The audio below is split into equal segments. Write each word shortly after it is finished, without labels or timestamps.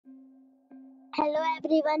Hello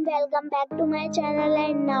everyone, welcome back to my channel,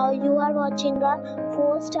 and now you are watching a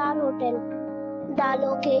 4-star hotel. The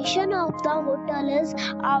location of the hotel is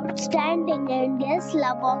outstanding and guests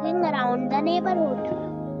love walking around the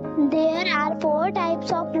neighborhood. There are 4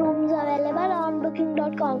 types of rooms available on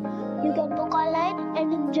booking.com. You can book online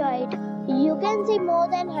and enjoy it. You can see more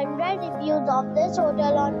than 100 reviews of this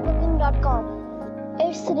hotel on booking.com.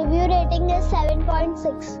 Its review rating is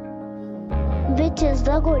 7.6, which is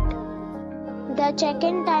the good. The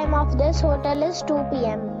check-in time of this hotel is 2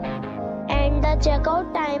 p.m. and the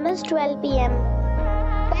check-out time is 12 p.m.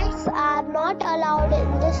 Pets are not allowed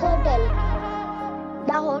in this hotel.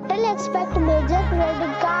 The hotel accepts major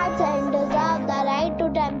credit cards and reserves the right to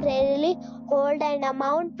temporarily hold an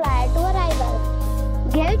amount prior to arrival.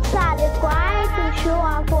 Guests are required to show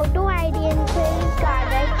a photo ID and credit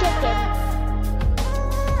card at check-in.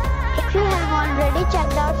 If you have already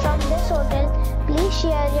checked out from this hotel, please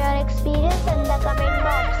share your experience in the comment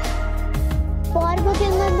box. For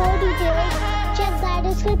booking or more details, check the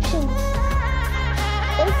description.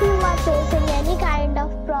 If you are facing any kind of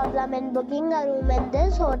problem in booking a room in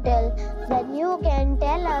this hotel, then you can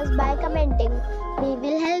tell us by commenting. We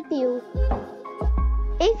will help you.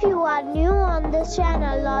 If you are new on this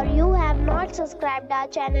channel or you have not subscribed our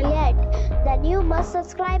channel yet, then you must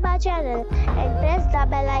subscribe our channel and press the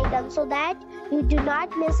bell icon so that you do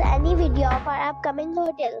not miss any video of our upcoming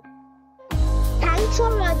hotel. Thanks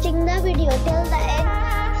for watching the video till the end.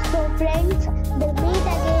 So friends, we'll meet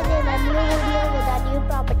again in a new video with a new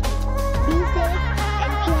property.